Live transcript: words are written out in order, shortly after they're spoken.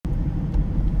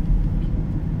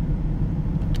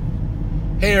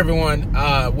Hey everyone,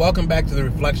 welcome back to the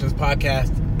Reflections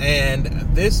Podcast. And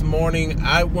this morning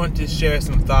I want to share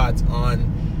some thoughts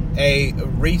on a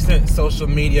recent social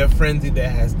media frenzy that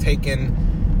has taken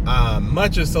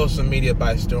much of social media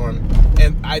by storm.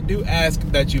 And I do ask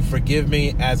that you forgive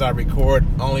me as I record,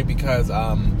 only because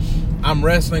I'm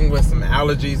wrestling with some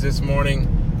allergies this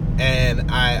morning,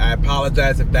 and I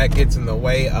apologize if that gets in the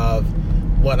way of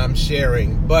what I'm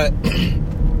sharing. But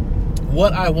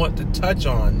what I want to touch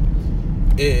on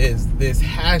is this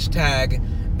hashtag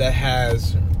that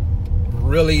has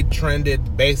really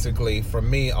trended basically for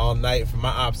me all night, from my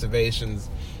observations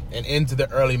and into the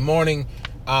early morning,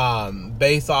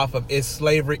 based off of if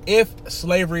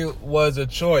slavery was a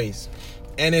choice.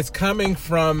 And it's coming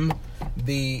from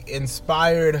the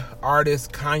inspired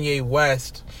artist Kanye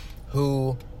West,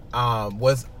 who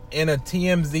was in a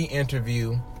TMZ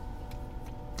interview,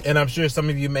 and I'm sure some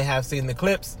of you may have seen the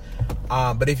clips.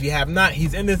 But if you have not,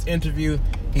 he's in this interview,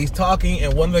 he's talking,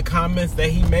 and one of the comments that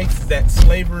he makes is that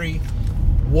slavery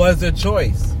was a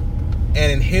choice.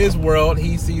 And in his world,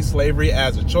 he sees slavery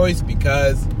as a choice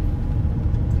because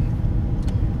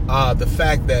the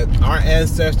fact that our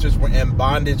ancestors were in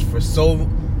bondage for so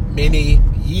many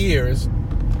years.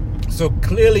 So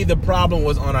clearly the problem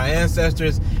was on our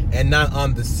ancestors and not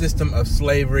on the system of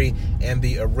slavery and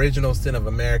the original sin of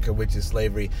America, which is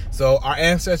slavery. So our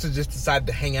ancestors just decided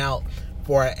to hang out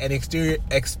for an extended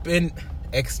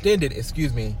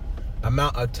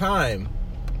amount of time,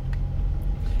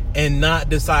 and not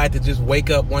decide to just wake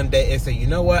up one day and say, you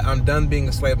know what, I'm done being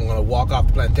a slave. I'm going to walk off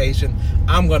the plantation.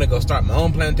 I'm going to go start my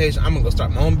own plantation. I'm going to go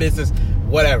start my own business,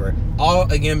 whatever.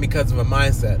 All again because of a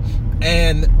mindset.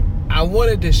 And I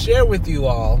wanted to share with you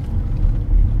all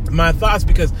my thoughts,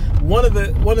 because one of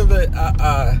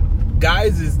the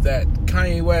guises that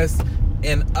Kanye West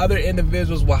and other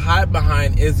individuals will hide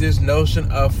behind is this notion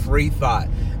of free thought,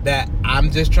 that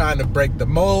I'm just trying to break the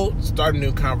mold, start a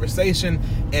new conversation,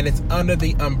 and it's under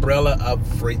the umbrella of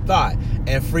free thought.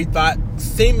 And free thought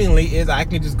seemingly is I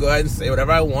can just go ahead and say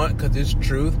whatever I want because it's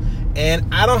truth,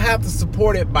 and I don't have to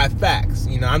support it by facts.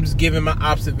 I'm just giving my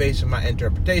observation, my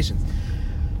interpretations.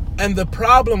 And the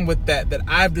problem with that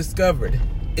I've discovered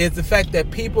is the fact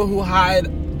that people who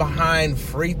hide behind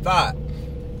free thought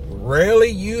rarely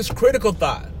use critical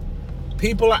thought.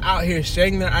 People are out here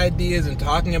sharing their ideas and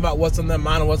talking about what's on their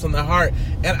mind and what's on their heart.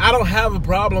 And I don't have a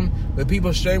problem with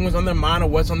people sharing what's on their mind or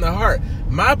what's on their heart.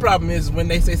 My problem is when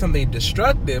they say something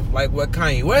destructive, like what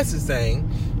Kanye West is saying,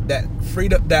 that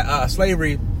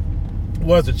slavery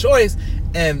was a choice,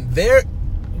 and there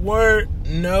were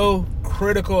no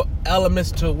critical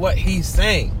elements to what he's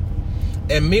saying.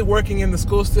 And me working in the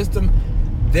school system,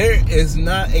 there is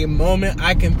not a moment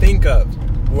I can think of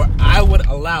where I would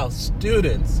allow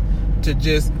students to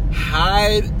just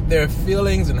hide their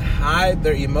feelings and hide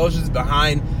their emotions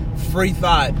behind free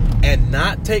thought and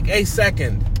not take a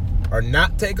second or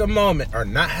not take a moment or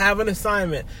not have an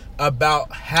assignment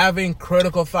about having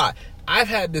critical thought. I've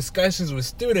had discussions with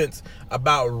students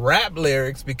about rap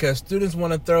lyrics because students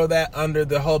want to throw that under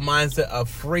the whole mindset of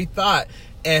free thought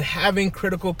and having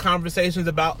critical conversations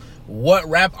about what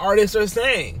rap artists are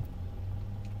saying.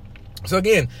 So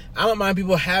again, I don't mind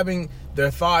people having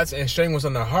their thoughts and sharing what's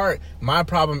on their heart. My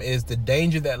problem is the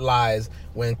danger that lies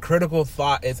when critical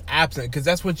thought is absent, because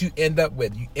that's what you end up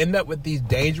with. You end up with these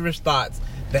dangerous thoughts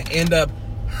that end up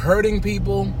hurting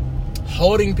people,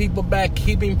 holding people back,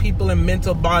 keeping people in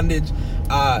mental bondage,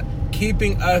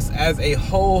 keeping us as a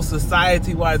whole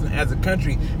society-wise and as a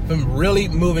country from really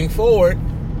moving forward.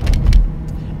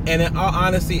 And in all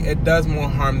honesty, it does more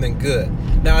harm than good.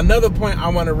 Now, another point I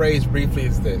want to raise briefly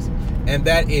is this, and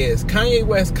that is Kanye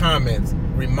West's comments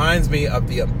reminds me of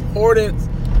the importance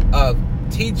of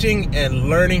teaching and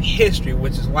learning history,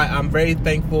 which is why I'm very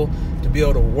thankful to be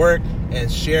able to work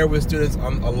and share with students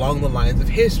along the lines of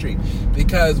history.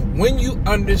 Because when you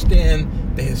understand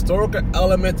the historical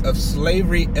elements of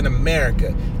slavery in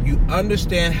America, you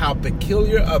understand how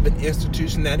peculiar of an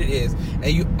institution that it is, and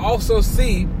you also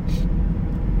see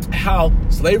how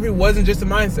slavery wasn't just a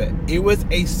mindset. It was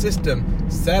a system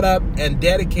set up and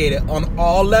dedicated on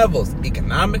all levels: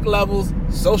 economic levels,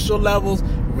 social levels,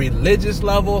 religious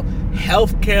level,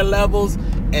 healthcare levels,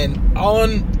 and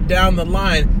on down the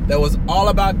line, that was all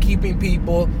about keeping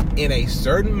people in a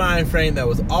certain mind frame, that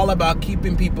was all about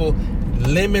keeping people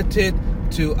limited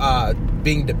to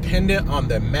being dependent on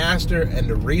their master and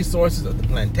the resources of the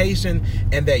plantation,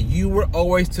 and that you were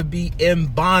always to be in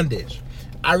bondage.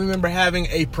 I remember having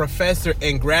a professor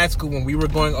in grad school when we were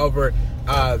going over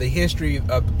the history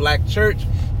of the black church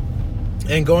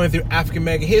and going through African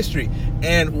American history.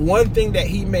 And one thing that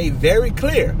he made very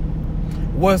clear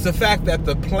was the fact that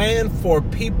the plan for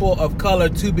people of color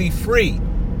to be free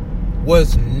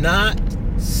was not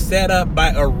set up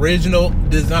by original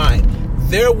design.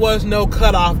 There was no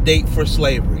cutoff date for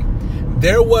slavery.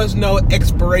 There was no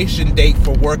expiration date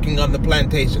for working on the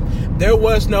plantation. There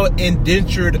was no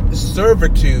indentured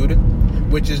servitude,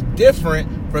 which is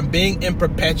different from being in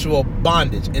perpetual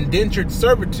bondage. Indentured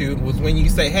servitude was when you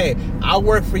say, hey, I'll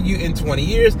work for you in 20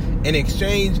 years. In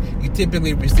exchange, you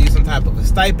typically receive some type of a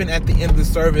stipend at the end of the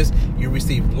service. You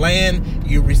receive land.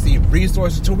 You receive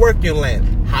resources to work your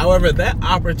land. However, that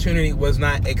opportunity was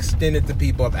not extended to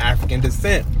people of African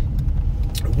descent.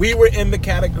 We were in the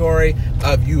category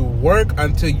of you work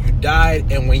until you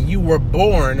died, and when you were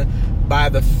born, by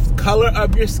the color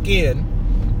of your skin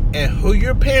and who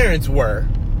your parents were,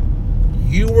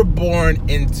 you were born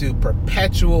into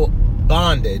perpetual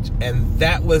bondage, and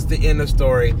that was the end of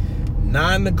story.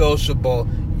 Non-negotiable.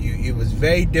 It was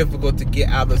very difficult to get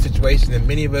out of the situation, and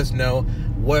many of us know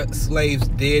what slaves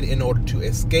did in order to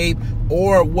escape,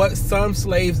 or what some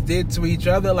slaves did to each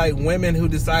other, like women who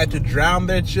decided to drown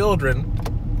their children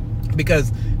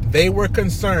because they were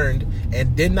concerned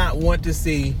and did not want to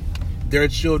see their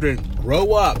children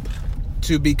grow up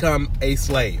to become a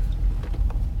slave.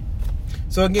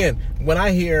 So again, when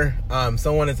I hear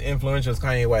someone as influential as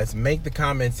Kanye West make the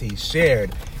comments he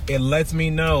shared, it lets me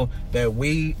know that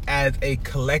we as a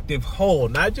collective whole,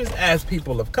 not just as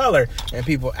people of color and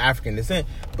people of African descent,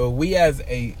 but we as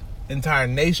a entire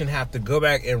nation have to go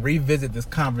back and revisit this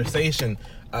conversation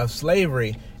of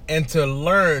slavery and to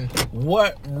learn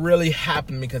what really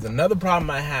happened. Because another problem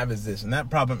I have is this, and that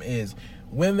problem is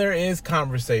when there is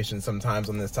conversation sometimes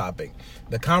on this topic,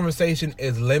 the conversation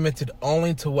is limited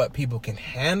only to what people can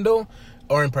handle,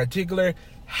 or in particular,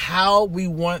 how we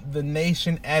want the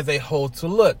nation as a whole to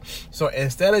look. So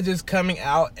instead of just coming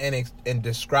out and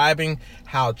describing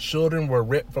how children were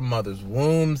ripped from mothers'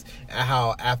 wombs, and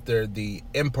how after the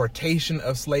importation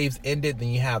of slaves ended, then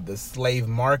you have the slave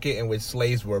market in which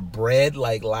slaves were bred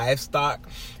like livestock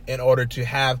in order to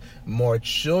have more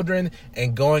children,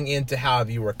 and going into how if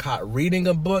you were caught reading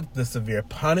a book, the severe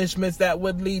punishments that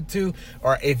would lead to,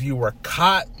 or if you were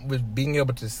caught with being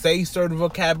able to say certain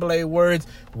vocabulary words,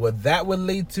 what that would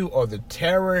lead to, or the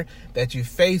terror that you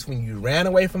face when you ran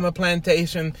away from a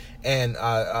plantation and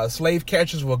slave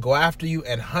catchers will go after you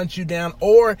and hunt you down,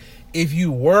 or if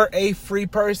you were a free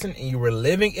person and you were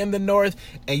living in the North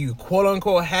and you quote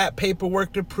unquote had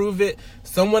paperwork to prove it,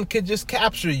 someone could just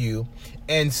capture you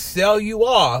and sell you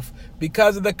off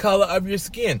because of the color of your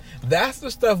skin. That's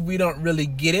the stuff we don't really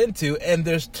get into, and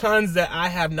there's tons that I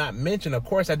have not mentioned. Of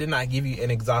course, I did not give you an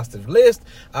exhaustive list.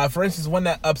 For instance, one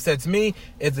that upsets me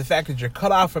is the fact that you're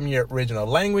cut off from your original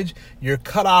language. You're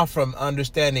cut off from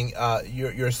understanding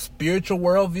your spiritual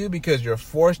worldview because you're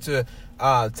forced to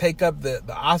take up the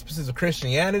auspices of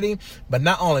Christianity. But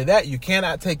not only that, you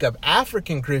cannot take up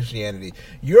African Christianity.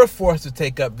 You're forced to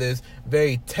take up this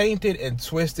very tainted and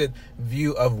twisted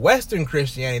view of Western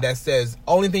Christianity that says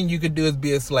only thing you could do is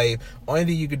be a slave. Only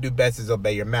thing you could do best is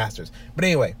obey your masters. But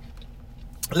anyway,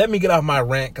 let me get off my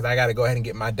rant because I got to go ahead and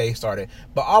get my day started.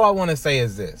 But all I want to say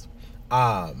is this.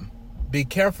 Be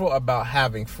careful about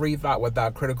having free thought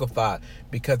without critical thought,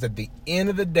 because at the end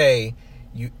of the day,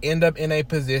 you end up in a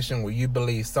position where you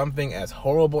believe something as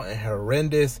horrible and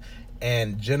horrendous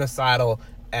and genocidal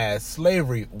as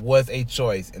slavery was a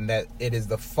choice, and that it is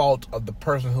the fault of the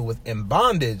person who was in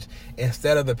bondage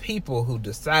instead of the people who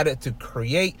decided to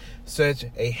create such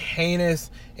a heinous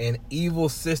and evil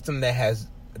system that has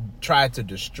tried to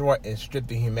destroy and strip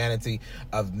the humanity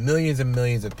of millions and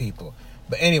millions of people.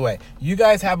 But anyway, you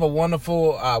guys have a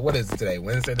wonderful, what is it today?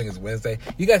 Wednesday? I think it's Wednesday.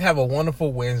 You guys have a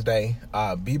wonderful Wednesday.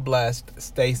 Be blessed,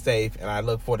 stay safe, and I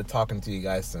look forward to talking to you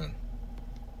guys soon.